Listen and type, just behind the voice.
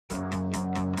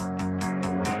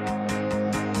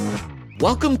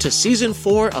Welcome to Season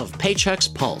 4 of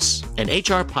Paychex Pulse, an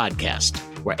HR podcast,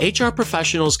 where HR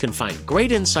professionals can find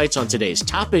great insights on today's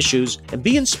top issues and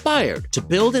be inspired to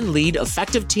build and lead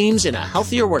effective teams in a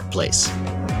healthier workplace.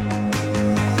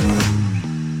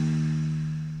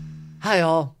 Hi,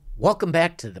 all. Welcome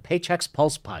back to the Paychex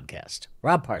Pulse podcast.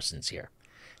 Rob Parsons here.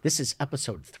 This is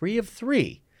episode 3 of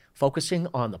 3, focusing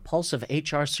on the Pulse of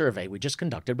HR survey we just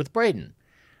conducted with Braden.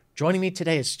 Joining me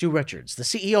today is Stu Richards, the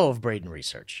CEO of Braden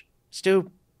Research.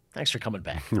 Stu, thanks for coming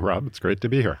back. Rob, it's great to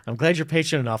be here. I'm glad you're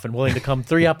patient enough and willing to come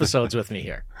 3 episodes with me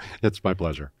here. It's my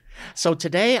pleasure. So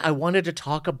today I wanted to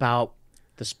talk about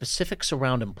the specifics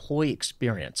around employee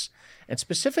experience, and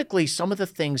specifically some of the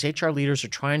things HR leaders are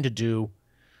trying to do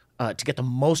to get the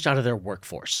most out of their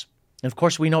workforce. And of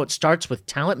course, we know it starts with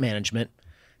talent management,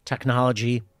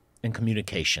 technology, and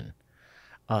communication.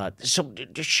 So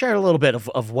just share a little bit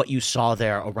of what you saw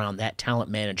there around that talent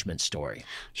management story.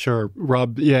 Sure,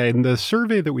 Rob. Yeah, in the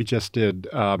survey that we just did,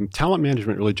 talent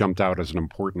management really jumped out as an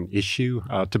important issue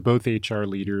to both HR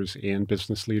leaders and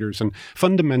business leaders. And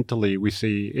fundamentally, we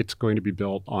see it's going to be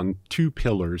built on 2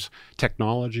 pillars,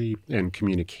 technology and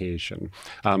communication.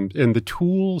 And the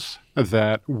tools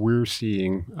that we're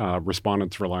seeing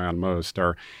respondents rely on most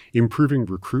are improving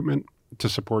recruitment to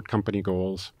support company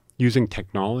goals, using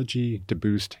technology to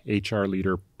boost HR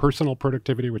leader personal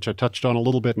productivity, which I touched on a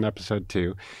little bit in episode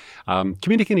 2,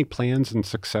 communicating plans and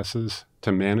successes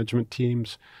to management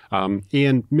teams,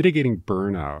 and mitigating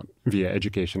burnout via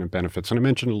education and benefits. And I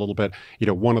mentioned a little bit,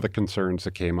 one of the concerns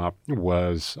that came up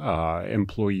was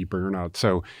employee burnout.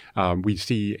 So we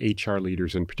see HR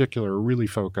leaders in particular are really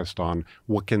focused on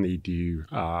what can they do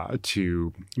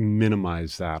to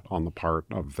minimize that on the part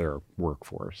of their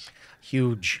workforce.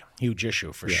 Huge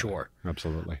issue for sure.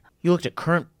 Absolutely. You looked at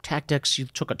current tactics. You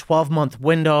took a 12-month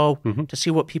window to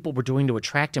see what people were doing to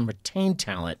attract and retain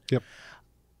talent. Yep.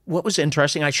 What was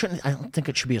interesting, I don't think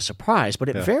it should be a surprise, but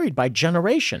it varied by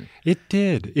generation. It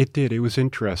did. It was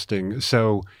interesting.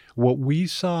 So what we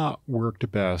saw worked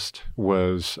best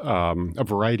was a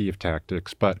variety of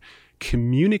tactics, but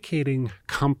communicating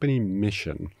company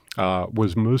mission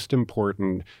was most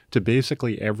important to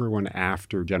basically everyone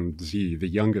after Gen Z, the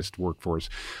youngest workforce.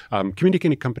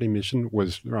 Communicating company mission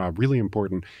was really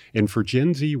important. And for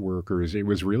Gen Z workers, it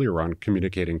was really around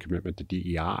communicating commitment to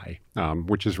DEI,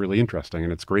 which is really interesting.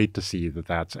 And it's great to see that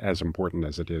that's as important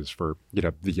as it is for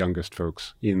the youngest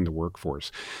folks in the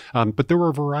workforce. But there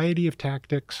were a variety of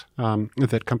tactics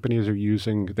that companies are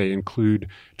using. They include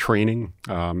training,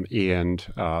 and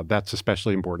that's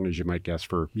especially important, as you might guess,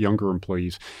 for younger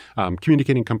employees.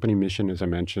 Communicating company mission, as I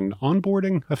mentioned,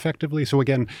 onboarding effectively. So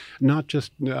again, not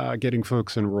just getting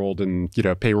folks enrolled in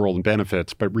payroll and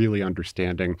benefits, but really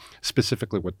understanding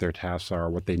specifically what their tasks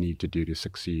are, what they need to do to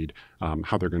succeed,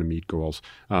 how they're going to meet goals.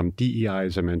 DEI,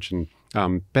 as I mentioned,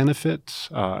 benefits,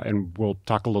 and we'll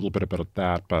talk a little bit about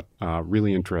that, but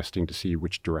really interesting to see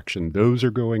which direction those are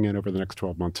going in over the next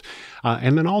 12 months.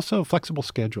 And then also flexible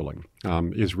scheduling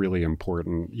is really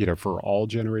important, for all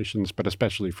generations, but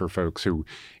especially for folks who,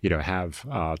 have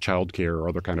childcare or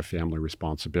other kind of family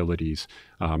responsibilities,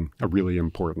 a really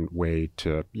important way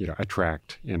to,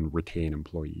 attract and retain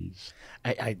employees.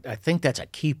 I think that's a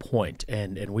key point,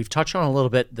 and we've touched on a little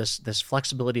bit this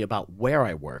flexibility about where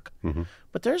I work,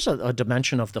 but there's a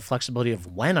dimension of the flexibility of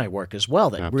when I work as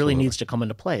well that really needs to come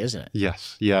into play, isn't it?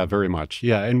 Yes. Yeah, very much.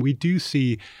 Yeah. And we do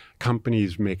see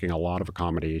companies making a lot of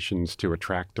accommodations to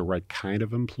attract the right kind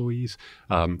of employees.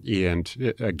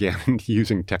 And again,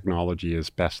 using technology as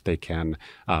best they can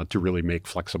to really make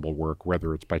flexible work,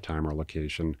 whether it's by time or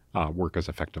location, work as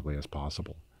effectively as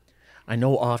possible. I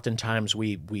know oftentimes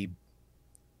we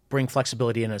bring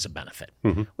flexibility in as a benefit,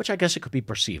 which I guess it could be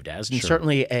perceived as, and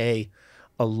certainly a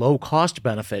low-cost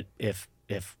benefit if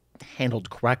handled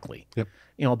correctly. Yep.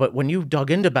 But when you dug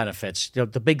into benefits, the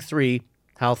big 3,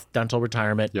 health, dental,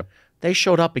 retirement, they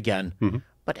showed up again.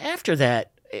 But after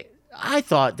that, I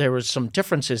thought there was some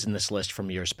differences in this list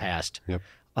from years past,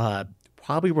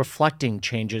 probably reflecting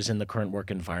changes in the current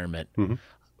work environment.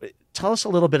 Tell us a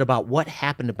little bit about what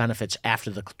happened to benefits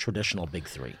after the traditional big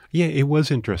 3. Yeah, it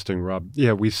was interesting, Rob.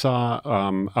 Yeah, we saw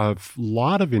a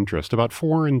lot of interest. About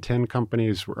 4 in 10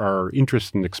 companies are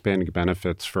interested in expanding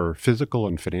benefits for physical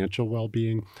and financial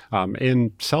well-being,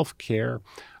 and self-care,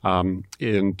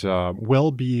 and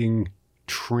well-being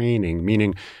training,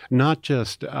 meaning not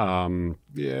just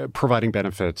providing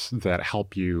benefits that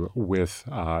help you with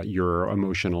your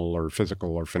emotional or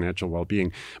physical or financial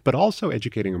well-being, but also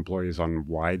educating employees on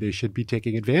why they should be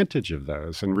taking advantage of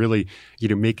those, and really,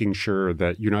 making sure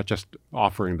that you're not just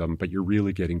offering them, but you're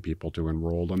really getting people to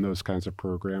enroll in those kinds of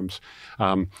programs.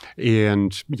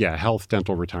 And health,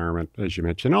 dental, retirement, as you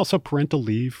mentioned, also parental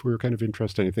leave. We were kind of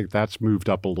interested. I think that's moved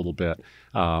up a little bit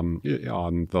on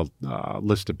the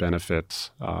list of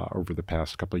benefits over the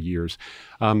past couple of years.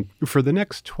 For the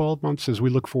next 12 months, as we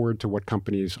look forward to what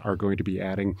companies are going to be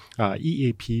adding,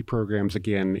 EAP programs,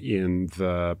 again, in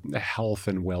the health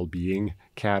and well-being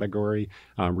category,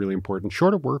 really important.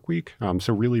 Shorter work week,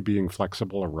 so really being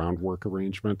flexible around work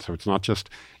arrangements. So it's not just,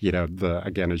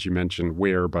 again, as you mentioned,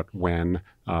 where, but when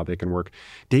they can work.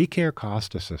 Daycare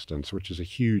cost assistance, which is a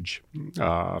huge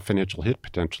financial hit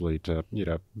potentially to,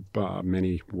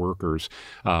 many workers,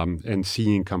 and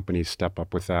seeing companies step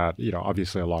up with that.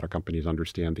 Obviously a lot of companies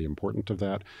understand the importance of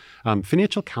that.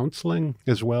 Financial counseling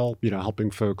as well,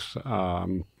 helping folks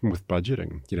with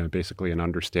budgeting, basically, and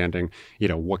understanding,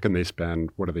 what can they spend,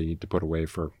 what do they need to put away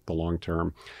for the long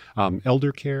term.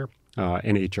 Elder care,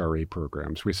 and HRA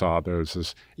programs. We saw those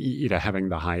as having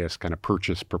the highest kind of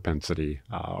purchase propensity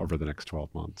over the next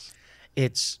 12 months.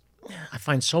 I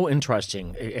find so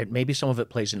interesting. Maybe some of it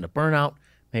plays into burnout.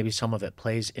 Maybe some of it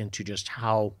plays into just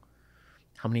how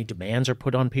many demands are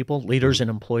put on people, leaders and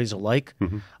employees alike.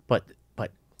 Mm-hmm. But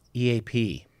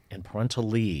EAP and parental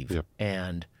leave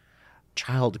and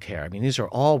childcare. I mean, these are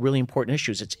all really important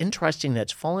issues. It's interesting that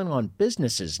it's falling on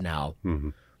businesses now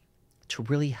to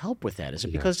really help with that. Is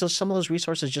it because some of those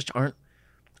resources just aren't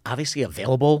obviously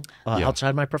available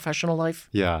outside my professional life?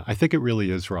 Yeah, I think it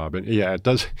really is, Rob. And it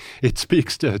does. It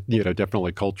speaks to,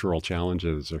 definitely cultural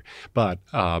challenges. But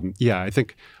I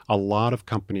think a lot of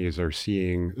companies are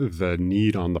seeing the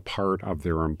need on the part of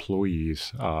their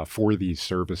employees for these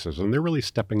services, and they're really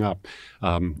stepping up.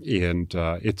 And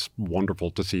it's wonderful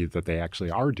to see that they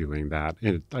actually are doing that.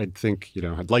 And I think,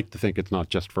 I'd like to think it's not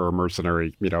just for a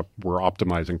mercenary, we're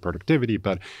optimizing productivity,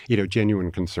 but,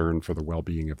 genuine concern for the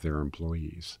well-being of their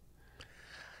employees.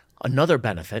 Another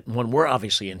benefit, and one we're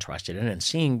obviously interested in and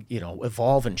seeing,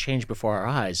 evolve and change before our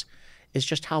eyes, is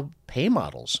just how pay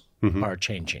models are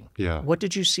changing. Yeah. What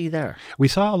did you see there? We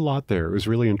saw a lot there. It was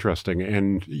really interesting.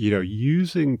 And,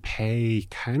 using pay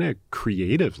kind of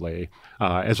creatively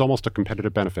as almost a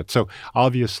competitive benefit. So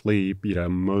obviously,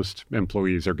 most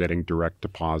employees are getting direct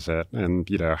deposit, and,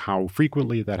 how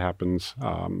frequently that happens,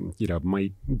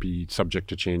 might be subject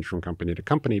to change from company to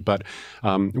company. But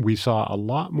we saw a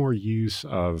lot more use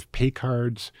of pay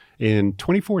cards, and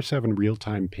 24/7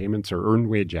 real-time payments or earned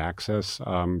wage access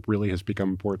really has become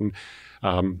important.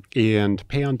 And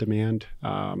pay on demand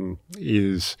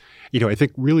is, I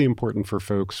think really important for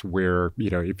folks where,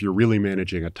 if you're really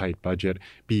managing a tight budget,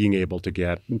 being able to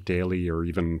get daily or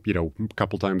even, a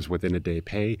couple times within a day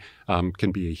pay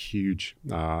can be a huge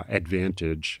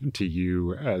advantage to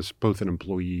you as both an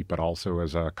employee, but also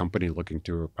as a company looking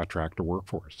to attract a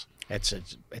workforce. It's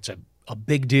a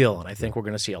big deal, and I think we're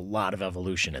going to see a lot of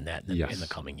evolution in that in the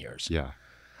coming years. Yeah.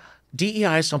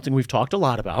 DEI is something we've talked a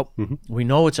lot about. Mm-hmm. We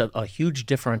know it's a huge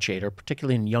differentiator,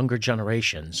 particularly in younger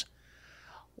generations.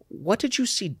 What did you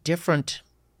see different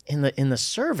in the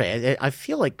survey? I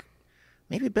feel like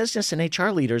maybe business and HR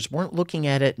leaders weren't looking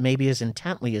at it maybe as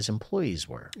intently as employees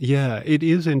were. Yeah, it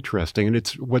is interesting. And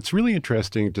what's really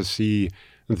interesting to see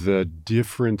the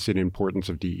difference in importance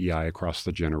of DEI across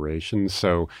the generations.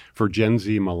 So for Gen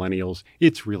Z, millennials,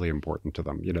 it's really important to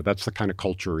them. That's the kind of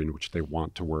culture in which they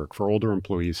want to work. For older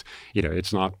employees,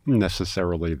 it's not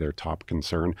necessarily their top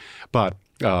concern. But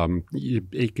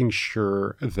making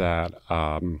sure that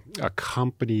a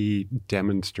company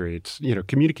demonstrates,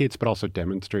 communicates, but also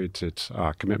demonstrates its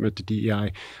commitment to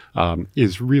DEI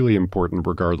is really important,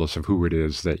 regardless of who it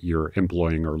is that you're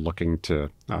employing or looking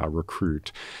to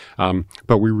recruit.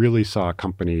 But we really saw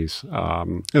companies,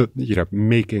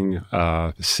 making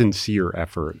a sincere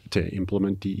effort to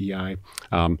implement DEI.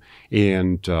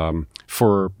 And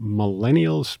for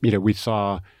millennials, we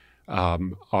saw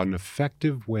an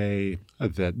effective way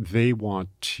that they want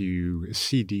to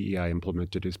see DEI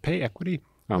implemented is pay equity.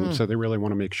 So they really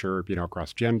want to make sure,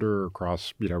 across gender,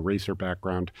 across, race or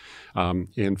background.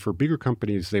 And for bigger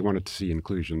companies, they wanted to see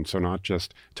inclusion. So not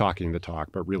just talking the talk,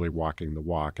 but really walking the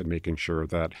walk and making sure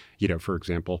that, for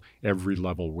example, every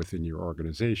level within your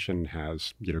organization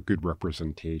has, good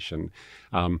representation.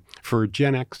 For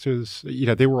Gen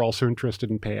Xers, they were also interested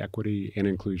in pay equity and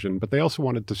inclusion, but they also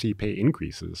wanted to see pay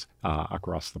increases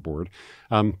across the board.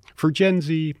 For Gen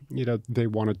Z, they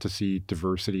wanted to see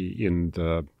diversity in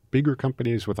the bigger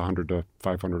companies with 100 to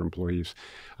 500 employees.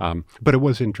 But it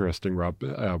was interesting, Rob,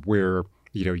 where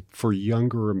for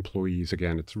younger employees,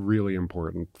 again, it's really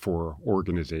important for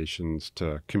organizations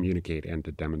to communicate and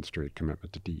to demonstrate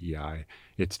commitment to DEI.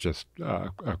 It's just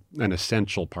an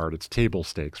essential part. It's table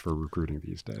stakes for recruiting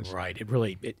these days. Right. It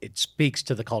really it speaks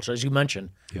to the culture. As you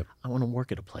mentioned, Yep. I want to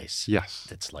work at a place Yes.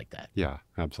 that's like that. Yeah,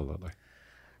 absolutely.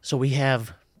 So we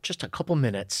have just a couple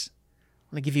minutes.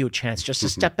 I'm going to give you a chance just to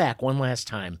step back one last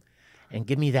time and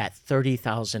give me that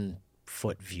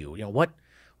 30,000-foot view.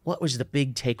 What was the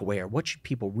big takeaway, or what should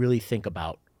people really think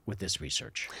about with this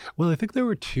research? Well, I think there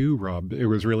were two, Rob. It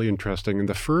was really interesting. And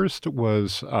the first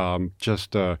was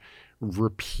just a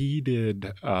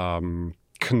repeated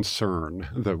concern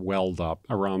that welled up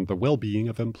around the well-being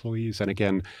of employees. And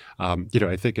again,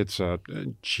 I think it's a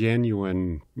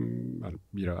genuine,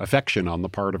 affection on the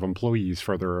part of employees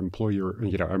for their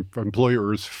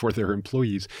employers for their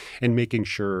employees, and making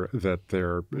sure that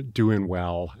they're doing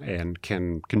well and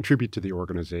can contribute to the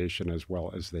organization as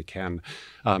well as they can,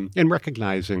 and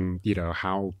recognizing,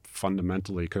 how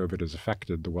fundamentally COVID has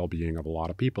affected the well-being of a lot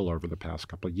of people over the past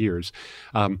couple of years.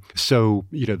 So,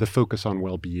 the focus on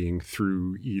well-being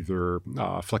through either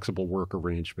flexible work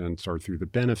arrangements or through the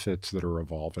benefits that are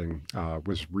evolving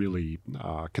was really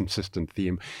a consistent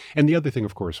theme. And the other thing,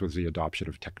 of course, was the adoption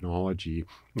of technology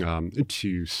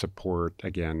to support,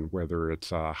 again, whether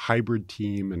it's a hybrid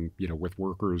team and, with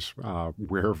workers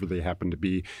wherever they happen to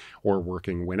be or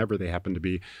working whenever they happen to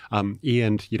be. And,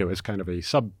 as kind of a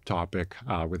subtopic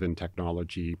within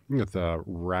technology, the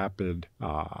rapid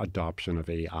adoption of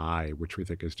AI, which we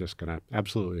think is just going to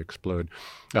absolutely explode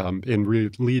and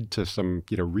lead to some,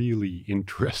 really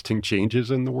interesting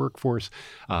changes in the workforce,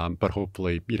 but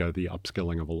hopefully, the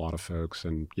upskilling of a lot of folks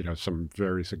and, some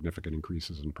very significant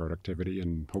increases in productivity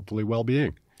and hopefully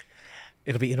well-being.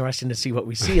 It'll be interesting to see what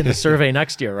we see in the survey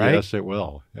next year, right? Yes, it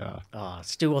will. Yeah.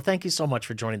 Stu, well, thank you so much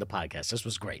for joining the podcast. This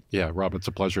was great. Yeah, Rob, it's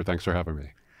a pleasure. Thanks for having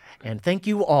me. And thank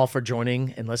you all for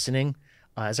joining and listening.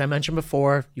 As I mentioned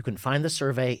before, you can find the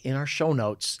survey in our show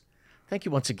notes. Thank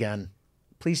you once again.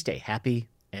 Please stay happy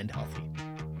and healthy.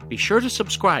 Be sure to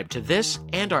subscribe to this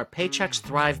and our Paychex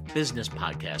Thrive business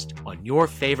podcast on your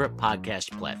favorite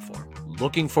podcast platform.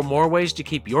 Looking for more ways to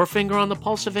keep your finger on the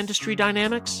pulse of industry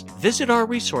dynamics? Visit our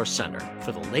resource center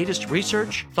for the latest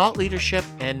research, thought leadership,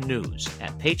 and news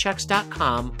at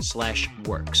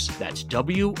paychex.com/works. That's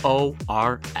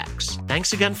WORX.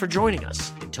 Thanks again for joining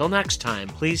us. Until next time,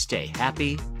 please stay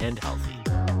happy and healthy.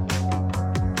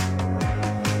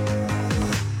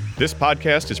 This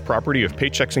podcast is property of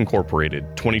Paychex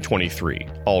Incorporated, 2023.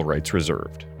 All rights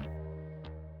reserved.